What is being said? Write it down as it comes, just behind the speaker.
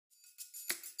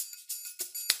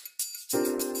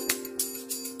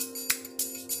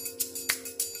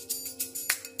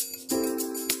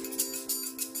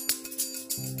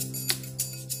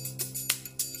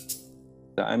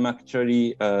I'm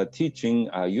actually teaching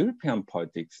European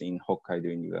politics in Hokkaido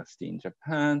University in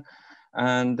Japan.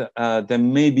 And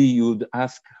then maybe you'd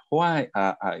ask why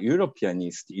a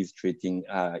Europeanist is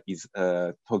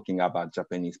talking about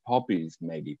Japanese populism,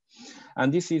 maybe.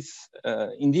 And this is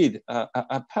indeed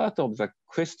a part of the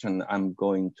question I'm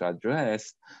going to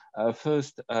address.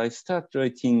 First, I started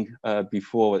writing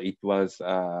before it was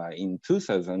in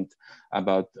 2000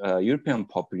 about European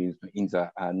populism in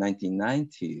the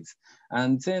 1990s.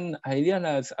 And then I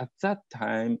realized at that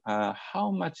time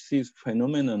how much this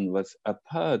phenomenon was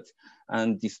apart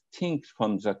and distinct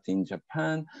from that in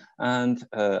Japan. And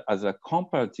as a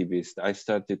comparativist, I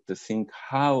started to think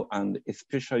how and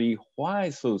especially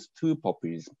why those two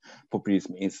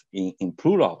populism is in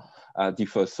plural,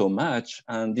 differ so much.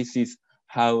 And this is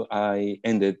how I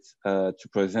ended to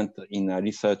present in a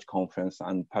research conference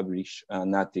and publish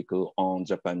an article on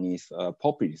Japanese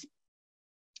populism.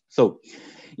 So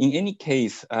in any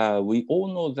case, we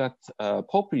all know that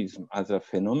populism as a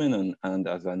phenomenon and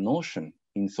as a notion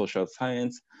in social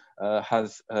science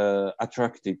has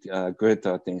attracted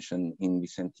greater attention in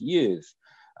recent years.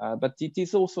 But it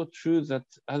is also true that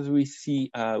as we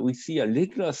see a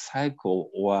regular cycle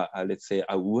or let's say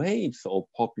a waves of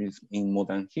populism in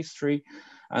modern history.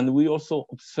 And we also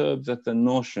observe that the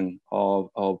notion of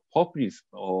populism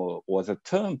or the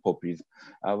term populism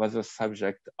was a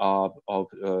subject of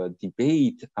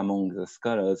debate among the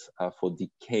scholars for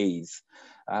decades.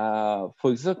 For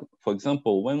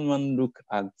example, when one looks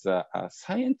at the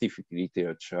scientific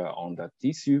literature on that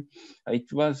issue,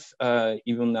 it was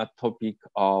even a topic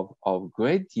of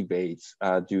great debates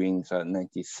during the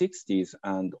 1960s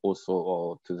and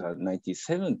also to the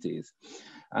 1970s.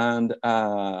 And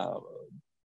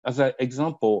as an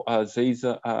example, there is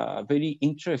a very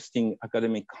interesting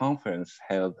academic conference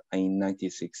held in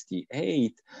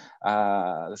 1968.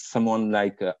 Someone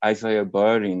like Isaiah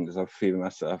Berlin, the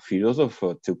famous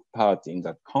philosopher, took part in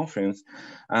that conference.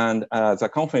 And the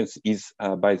conference is,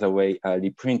 by the way,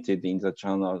 reprinted in the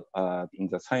journal, in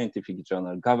the scientific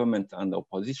journal, Government and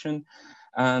Opposition.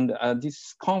 And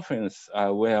this conference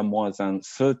were more than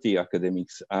 30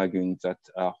 academics arguing that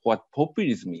what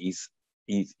populism is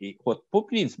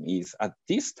at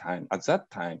that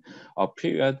time or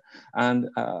period. And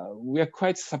we are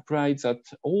quite surprised that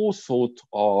all sorts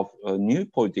of new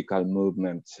political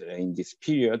movements in this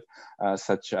period,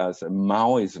 such as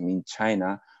Maoism in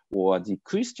China or the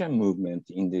Christian movement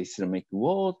in the Islamic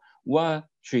world, were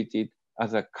treated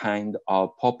as a kind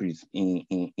of populism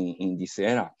in this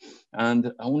era.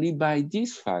 And only by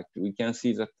this fact, we can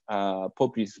see that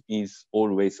populism is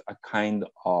always a kind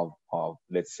of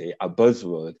let's say, a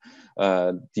buzzword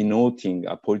denoting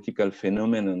a political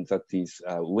phenomenon that is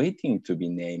waiting to be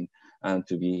named and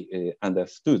to be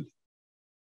understood.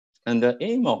 And the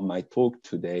aim of my talk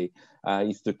today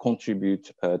is to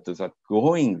contribute to that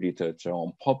growing literature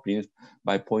on populism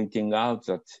by pointing out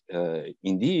that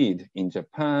indeed in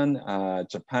Japan,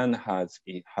 Japan has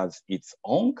its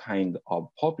own kind of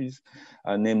populism,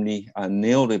 namely a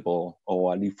neoliberal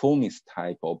or a reformist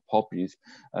type of populism,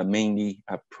 mainly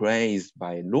praised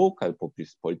by local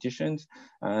populist politicians,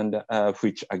 and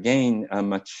which again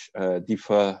much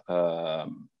differ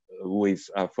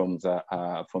from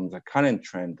the current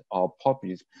trend of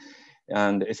populism,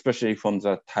 and especially from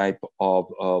the type of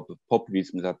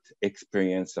populism that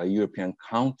experience European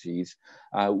countries,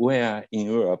 where in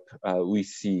Europe we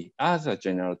see as a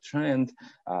general trend,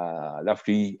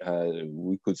 roughly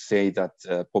we could say that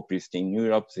populists in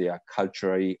Europe, they are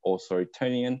culturally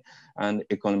authoritarian and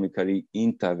economically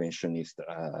interventionist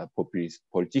populist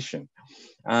politicians.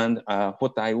 And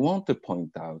what I want to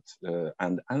point out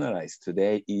and analyze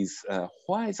today is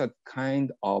why that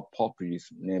kind of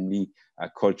populism, namely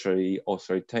culturally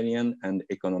authoritarian and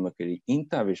economically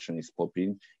interventionist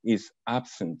populism, is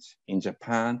absent in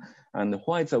Japan, and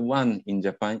why the one in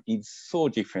Japan is so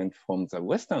different from the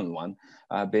Western one,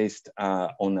 based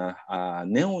on a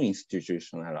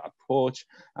neo-institutional approach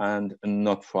and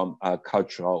not from a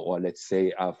cultural, or let's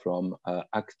say from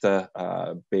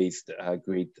actor-based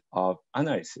grid of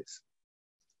analysis.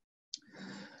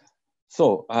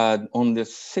 So on the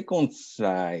second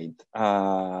slide,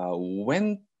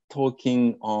 when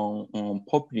talking on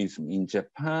populism in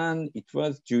Japan, it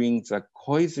was during the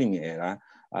Koizumi era,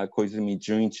 Koizumi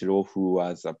Junichiro, who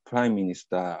was a prime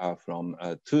minister from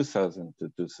 2000 to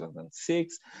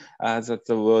 2006, that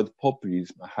the word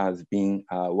populism has been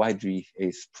widely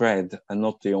spread,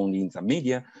 not only in the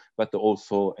media, but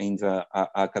also in the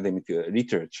academic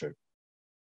literature.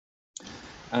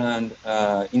 And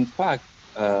in fact,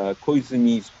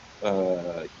 Koizumi's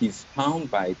his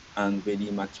soundbite and very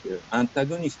much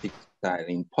antagonistic style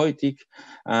in politics.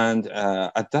 And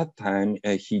at that time,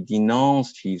 he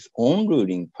denounced his own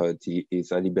ruling party,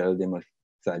 is a Liberal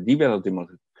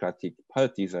Democratic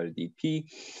Party, LDP.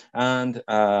 And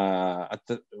at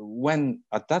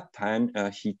that time,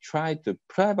 he tried to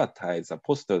privatize a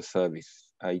postal service.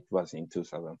 It was in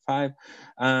 2005,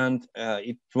 and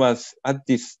it was at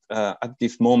this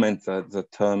moment the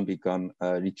term became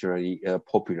literally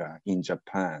popular in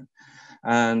Japan.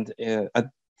 And at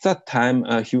that time,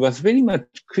 he was very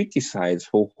much criticized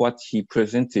for what he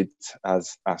presented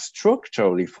as a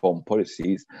structural reform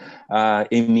policies,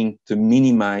 aiming to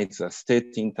minimize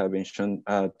state intervention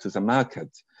to the market.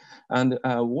 And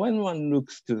when one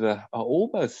looks to the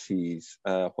overseas,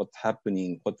 what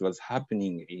was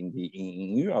happening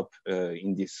in Europe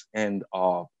in this end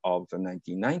of the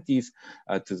 1990s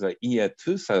to the year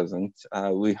 2000,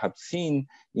 we have seen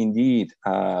indeed,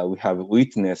 we have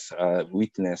witnessed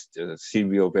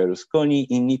Silvio Berlusconi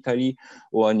in Italy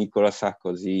or Nicolas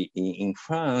Sarkozy in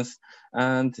France.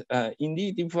 And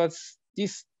indeed, it was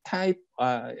this type,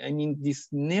 this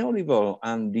neoliberal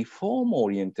and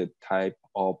reform-oriented type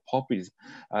of populism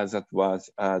that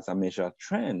was the major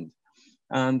trend.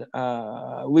 And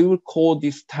we will call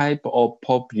this type of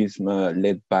populism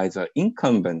led by the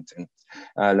incumbent,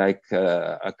 like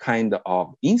a kind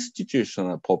of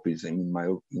institutional populism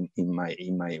in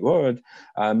my word,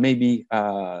 maybe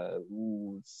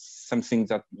something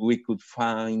that we could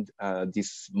find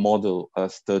this model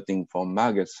starting from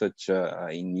Margaret Thatcher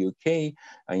in UK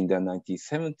in the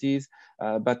 1970s.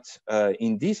 But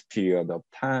in this period of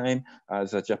time,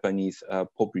 the Japanese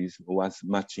populism was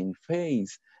much in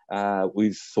phase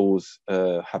with those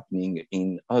happening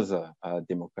in other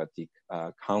democratic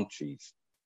countries.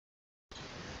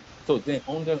 So then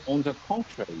on the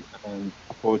contrary,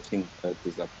 approaching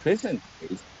to the present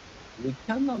case, we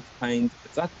cannot find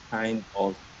that kind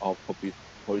of populist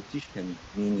politician,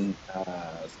 meaning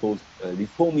those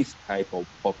reformist type of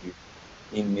populist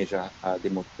in major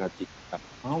democratic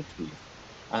countries.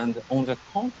 And on the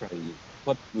contrary,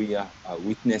 what we are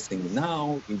witnessing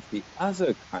now is the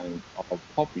other kind of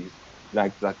populist,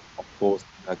 like that, of course,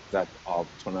 like that of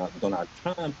Donald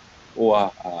Trump,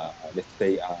 or let's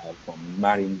say from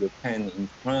Marine Le Pen in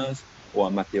France, or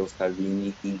Matteo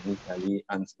Salvini in Italy,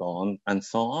 and so on and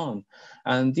so on.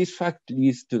 And this fact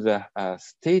leads to the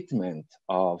statement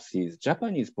of these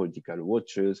Japanese political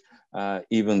watchers,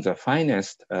 even the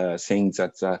finest, saying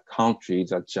that the country,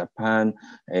 that Japan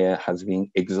has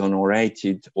been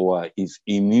exonerated or is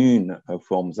immune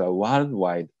from the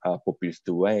worldwide populist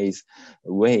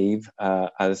wave,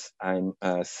 as I'm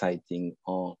citing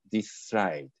on this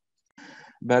slide.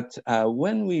 But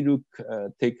when we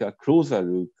take a closer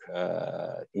look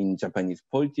in Japanese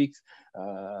politics,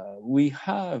 we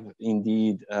have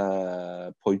indeed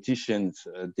politicians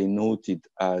denoted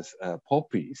as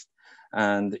populist.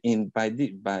 And by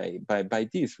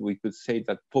this, we could say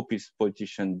that populist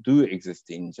politicians do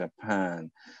exist in Japan.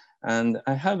 And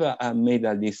I have made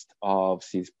a list of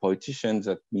these politicians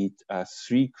that meet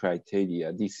 3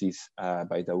 criteria. This is,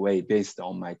 by the way, based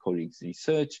on my colleagues'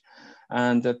 research,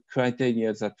 and the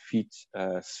criteria that fit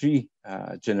 3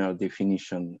 general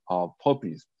definitions of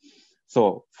populism.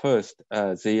 So first,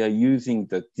 they are using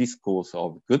the discourse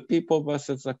of good people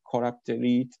versus a corrupt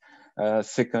elite.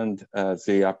 Second,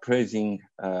 they are praising,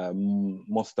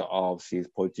 most of these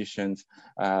politicians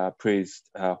praised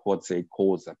what they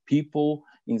call the people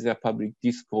in their public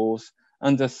discourse.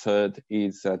 And the third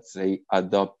is that they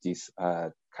adopt this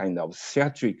kind of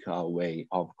theatrical way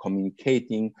of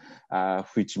communicating,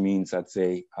 which means that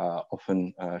they are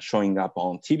often showing up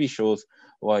on TV shows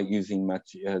or using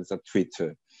much the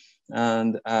Twitter.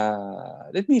 And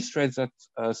let me stress that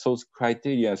those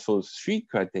 3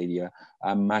 criteria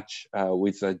match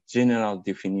with the general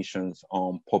definitions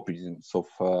on populism so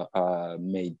far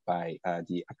made by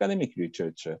the academic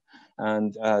literature.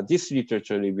 And this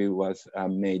literature review was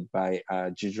made by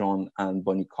Gijon and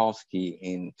Bonikowski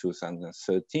in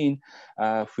 2013,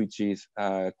 which is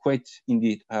quite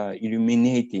indeed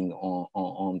illuminating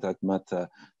on that matter.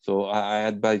 So I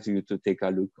advise you to take a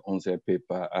look on their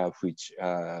paper, which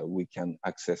we can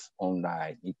access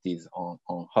online. It is on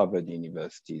Harvard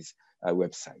University's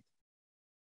website.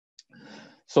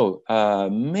 So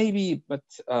maybe, but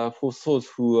for those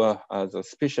who are the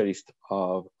specialists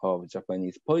of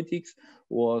Japanese politics,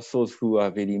 or those who are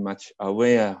very much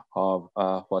aware of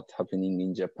what's happening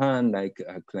in Japan, like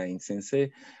Klein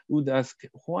Sensei, would ask,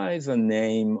 why is the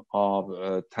name of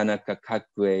Tanaka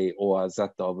Kakue or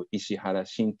that of Ishihara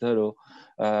Shintaro?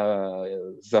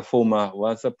 The former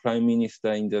was a prime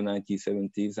minister in the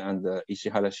 1970s, and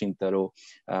Ishihara Shintaro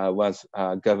was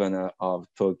governor of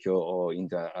Tokyo in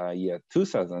the year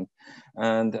 2000. 2000.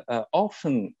 And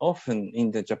often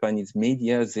in the Japanese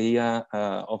media, they are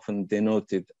often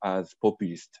denoted as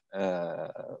populist.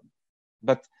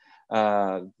 But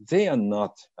they are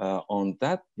not on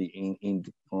that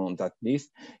on that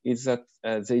list. Is that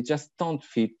they just don't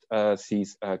fit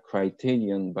this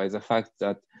criterion by the fact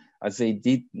that they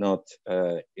did not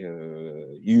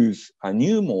use a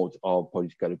new mode of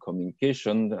political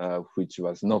communication, which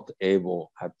was not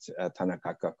able at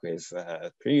Tanaka Kakue's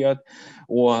period,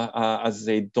 or as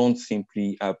they don't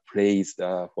simply praise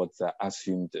what the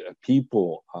assumed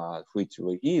people, which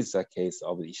is the case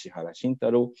of Ishihara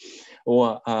Shintaro,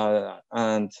 or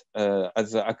and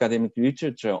as the academic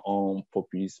literature on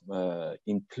populism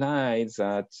implies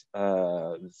that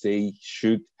they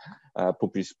should,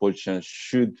 populist politicians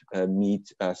should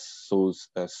meet those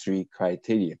three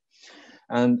criteria.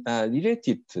 And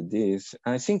related to this,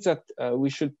 I think that we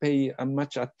should pay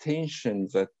much attention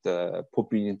that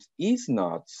populism is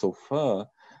not so far,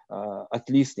 at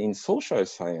least in social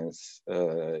science,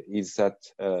 is that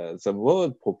the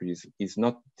word populism is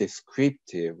not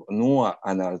descriptive nor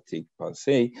analytic per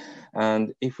se.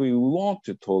 And if we want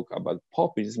to talk about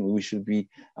populism, we should be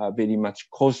very much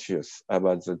cautious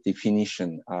about the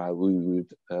definition we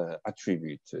would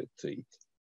attribute to it.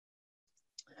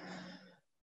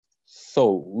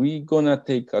 So we're gonna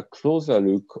take a closer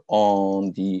look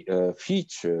on the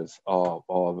features of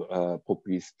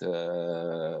populist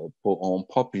on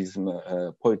populism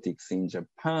politics in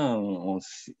Japan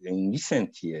in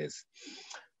recent years.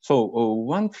 So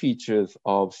one feature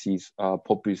of these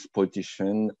populist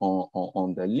politicians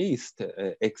on the list,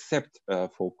 except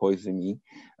for Koizumi,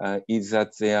 is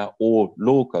that they are all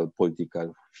local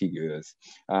political figures.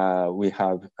 We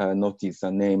have noticed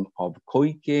the name of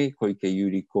Koike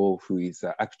Yuriko, who is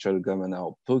the actual governor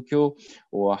of Tokyo,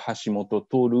 or Hashimoto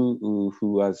Toru,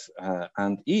 who was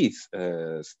and is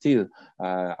still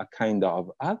a kind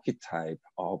of archetype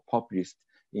of populist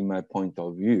in my point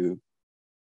of view.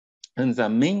 And the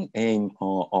main aim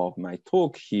of my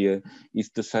talk here is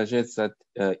to suggest that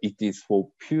it is for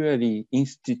purely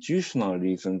institutional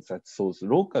reasons that those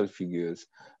local figures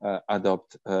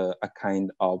adopt a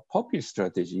kind of populist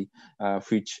strategy,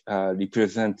 which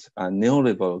represents a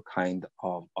neoliberal kind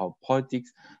of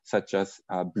politics, such as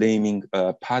blaming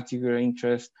a particular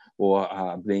interest, or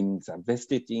blaming the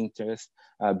vested interest,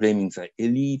 blaming the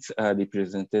elites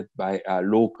represented by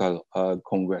local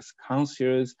Congress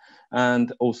councillors,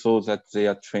 and also that they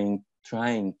are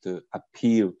trying to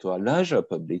appeal to a larger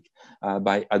public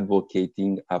by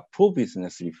advocating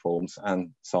pro-business reforms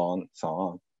and so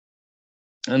on.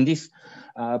 And this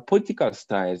political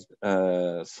style,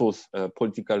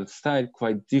 political style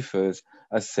quite differs,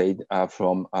 as said,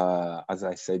 from, as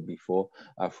I said before,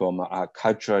 from a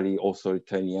culturally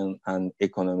authoritarian and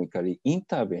economically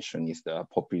interventionist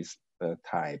populist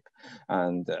type,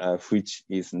 and which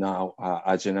is now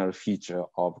a general feature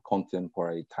of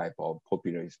contemporary type of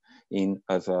populism in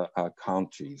other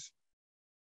countries.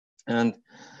 And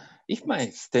if my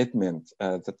statement,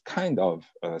 that kind of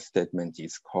statement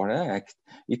is correct,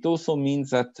 it also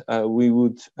means that we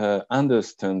would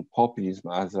understand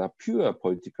populism as a pure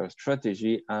political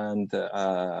strategy, and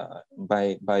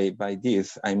by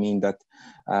this I mean that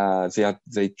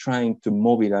they're trying to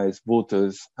mobilize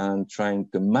voters and trying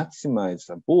to maximize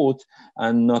the vote,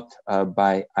 and not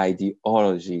by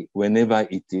ideology, whenever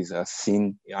it is a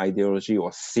thin ideology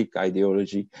or sick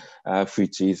ideology,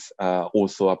 which is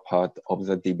also a part of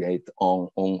the debate on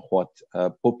what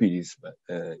populism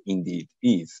indeed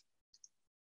is.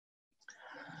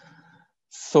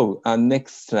 So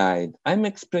next slide. I'm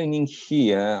explaining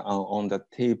here on the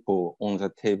table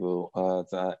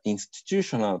the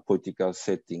institutional political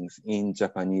settings in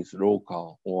Japanese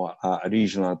local or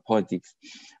regional politics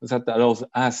that allows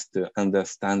us to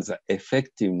understand the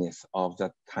effectiveness of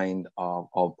that kind of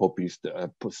populist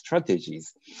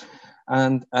strategies.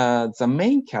 And the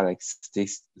main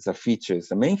characteristics,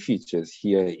 the main features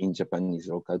here in Japanese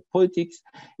local politics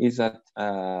is that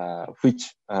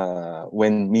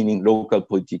when meaning local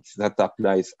politics, that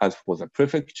applies as for the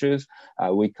prefectures.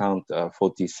 We count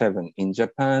 47 in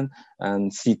Japan,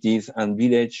 and cities and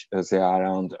villages, there are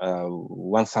around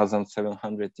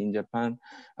 1,700 in Japan.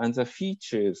 And the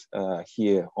features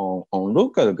here on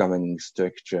local governing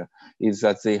structure is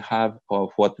that they have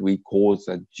what we call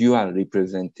the dual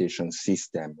representation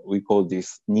system. We call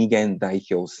this Nigen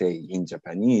Daihyousei in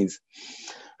Japanese.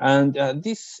 And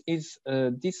this is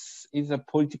a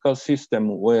political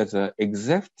system where the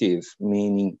executives,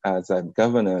 meaning the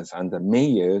governors and the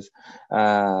mayors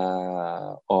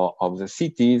of the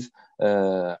cities,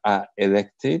 are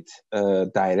elected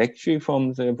directly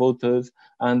from the voters,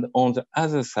 and on the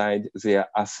other side, their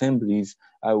assemblies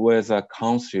where the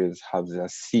councils have their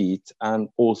seat and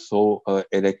also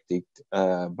elected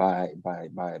by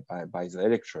the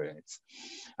electorates.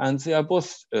 And they are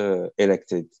both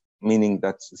elected, meaning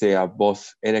that they are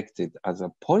both elected as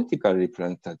a political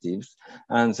representatives,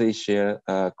 and they share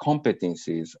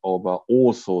competencies over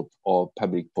all sorts of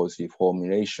public policy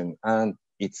formulation and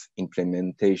its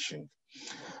implementation.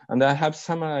 And I have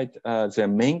summarized their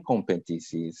main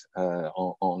competencies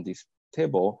on this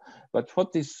table, but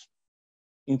what is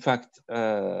in fact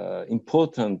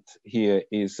important here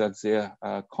is that their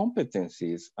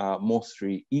competencies are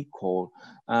mostly equal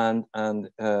and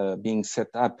being set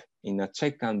up in a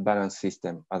check and balance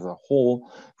system as a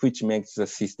whole, which makes the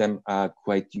system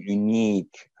quite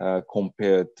unique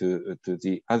compared to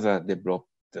the other developed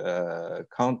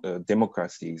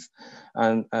democracies.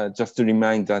 And just to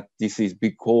remind that this is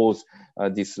because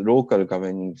this local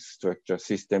governing structure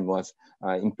system was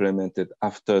implemented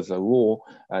after the war,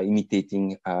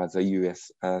 imitating the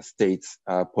US states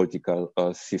political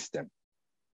system.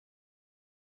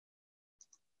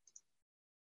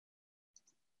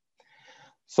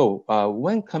 So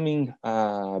when coming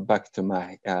back to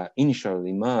my initial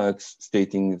remarks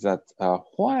stating that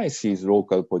why these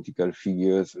local political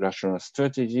figures' rational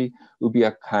strategy would be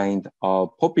a kind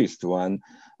of populist one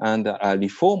and a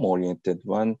reform-oriented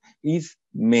one is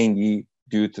mainly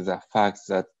due to the fact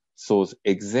that those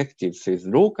executives, these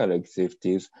local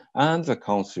executives and the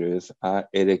councillors are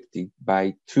elected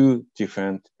by two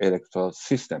different electoral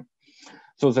systems.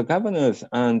 So the governors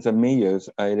and the mayors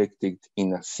are elected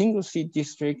in a single seat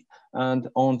district, and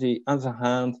on the other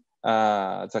hand,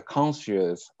 the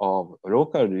councillors of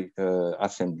local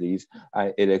assemblies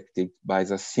are elected by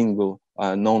the single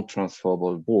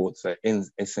non-transferable vote, the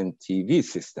SNTV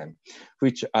system,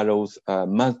 which allows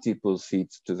multiple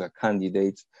seats to the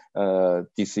candidates.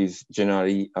 This is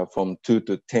generally from 2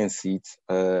 to 10 seats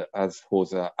as for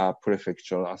the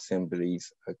prefectural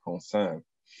assemblies are concerned.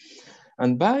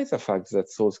 And by the fact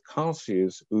that those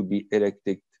councils will be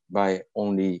elected by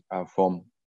only from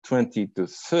 20 to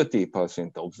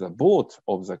 30% of the vote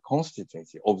of the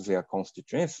constituency, of their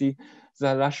constituency,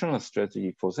 the rational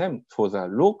strategy for them, for the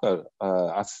local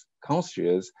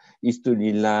councillors, is to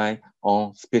rely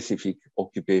on specific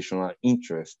occupational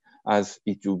interests, as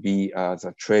it will be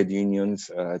the trade unions,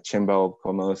 chamber of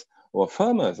commerce, or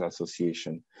farmers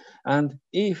association. And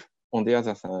if, on the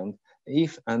other hand,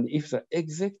 if the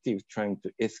executive trying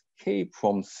to escape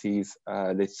from these,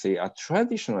 let's say, a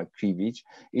traditional cleavage,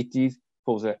 it is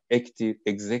for the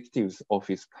executive's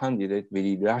office candidate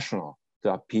very rational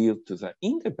to appeal to the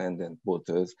independent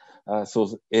voters, so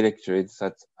the electorates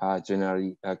that are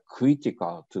generally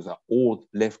critical to the old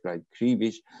left-right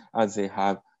cleavage, as they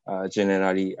have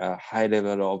generally a high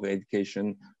level of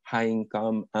education, high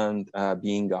income, and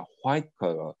being a white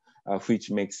collar, which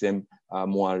makes them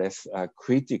more or less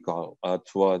critical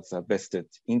towards a vested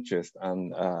interest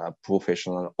and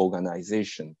professional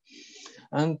organization.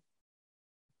 And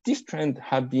this trend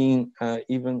had been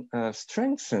even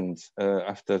strengthened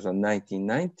after the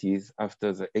 1990s,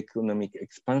 after the economic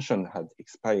expansion had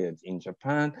expired in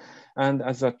Japan, and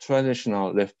as the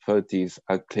traditional left parties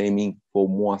are claiming for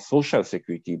more social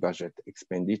security budget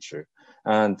expenditure.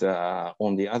 And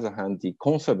on the other hand, the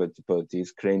conservative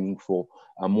parties claiming for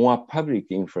a more public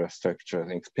infrastructure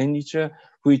expenditure,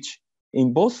 which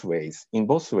in both ways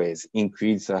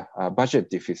increase the budget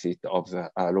deficit of the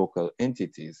local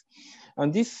entities.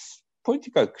 And this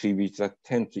political cleavage that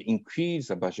tend to increase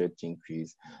the budget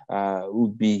increase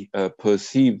would be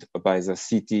perceived by the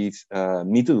city's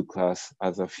middle class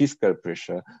as a fiscal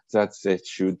pressure that they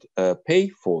should pay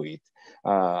for it.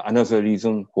 Another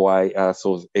reason why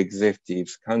those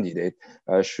executives candidates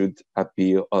should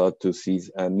appeal to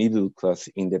these middle class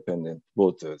independent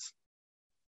voters.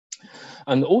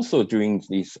 And also during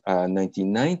these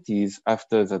 1990s,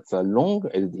 after that the long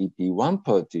LDP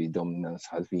one-party dominance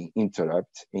has been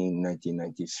interrupted in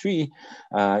 1993,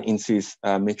 in this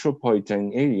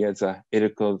metropolitan area, the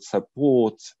electoral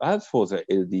support as for the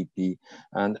LDP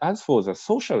and as for the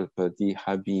Social Party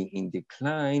have been in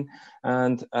decline,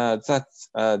 and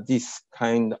this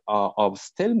kind of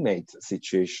stalemate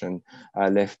situation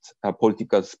left a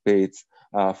political space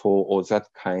for that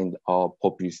kind of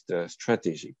populist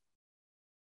strategy.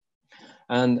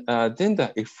 And then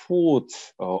the effort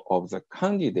of the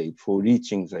candidate for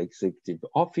reaching the executive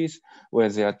office, where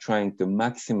they are trying to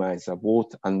maximize the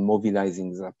vote and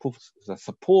mobilizing the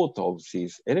support of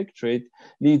this electorate,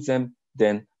 leads them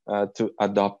then to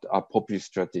adopt a populist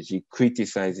strategy,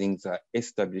 criticizing the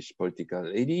established political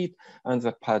elite and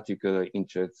the particular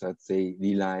interests that they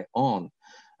rely on.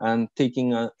 And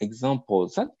taking an example,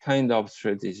 that kind of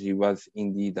strategy was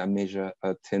indeed a major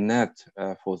tenet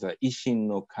for the Ishin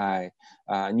no Kai,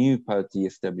 new party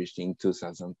established in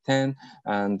 2010.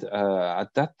 And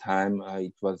at that time,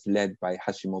 it was led by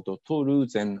Hashimoto Toru,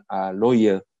 then a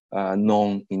lawyer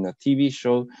known in a TV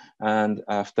show. And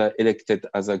after elected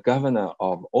as a governor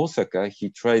of Osaka, he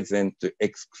tried then to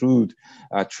exclude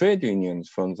trade unions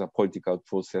from the political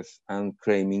process and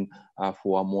claiming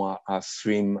for a more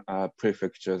slim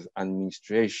prefecture's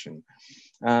administration.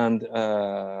 And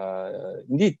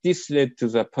indeed, this led to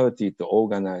the party to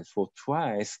organize for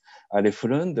twice a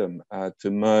referendum to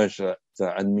merge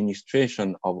the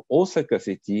administration of Osaka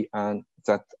city and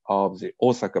that of the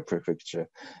Osaka prefecture.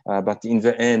 But in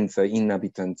the end, the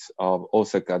inhabitants of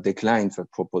Osaka declined the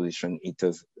proposition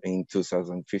in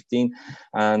 2015.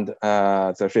 And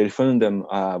the referendum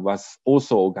was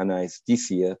also organized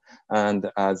this year. And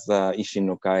as Ishin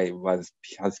no Kai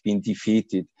has been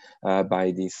defeated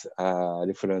by this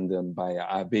referendum by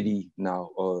a very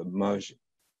now merged.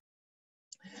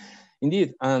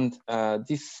 Indeed, and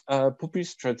this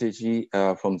populist strategy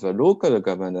from the local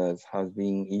governors has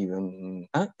been even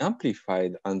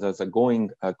amplified under the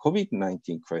going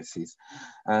COVID-19 crisis.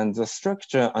 And the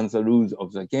structure and the rules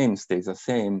of the game stay the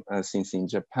same, since in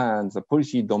Japan, the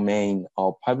policy domain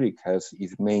of public health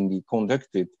is mainly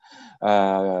conducted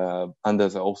under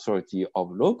the authority of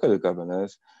local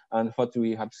governors. And what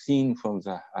we have seen from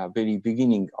the very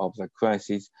beginning of the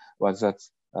crisis was that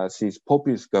these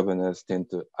populist governors tend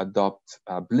to adopt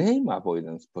blame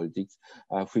avoidance politics,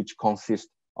 which consists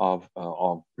of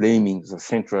blaming the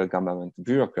central government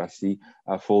bureaucracy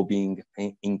for being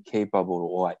incapable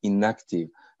or inactive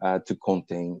to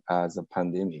contain the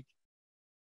pandemic.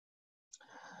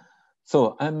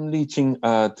 So I'm reaching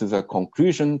to the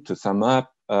conclusion. To sum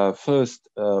up, first,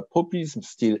 populism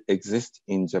still exists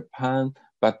in Japan,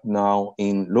 but now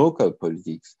in local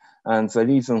politics. And the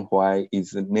reason why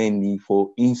is mainly for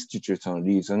institutional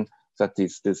reasons, that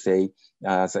is to say,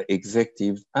 the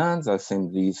executives and the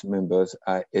assemblies members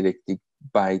are elected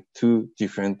by two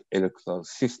different electoral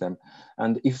systems.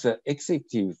 And if the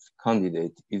executive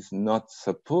candidate is not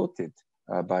supported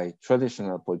by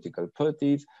traditional political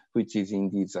parties, which is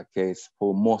indeed the case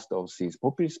for most of these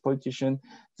populist politicians,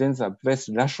 then the best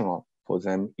rationale for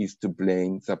them is to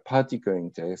blame the particular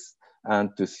interests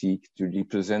and to seek to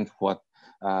represent what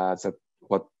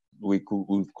we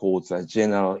would call the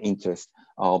general interest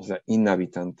of the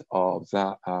inhabitant of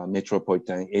the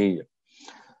metropolitan area.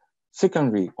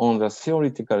 Secondly, on the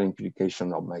theoretical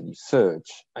implication of my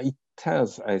research, it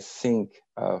tells, I think,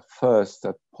 first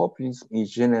that populism in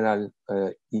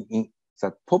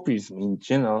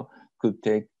general could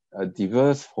take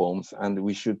diverse forms, and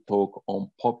we should talk on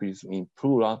populism in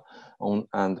plural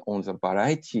and on the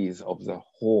varieties of the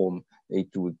form it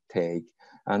would take,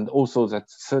 and also that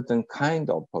certain kind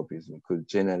of populism could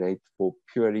generate for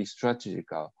purely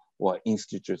strategical or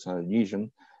institutional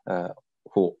reason,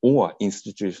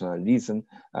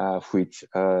 which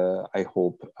I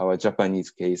hope our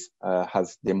Japanese case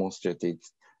has demonstrated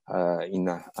in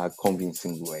a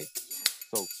convincing way.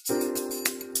 So.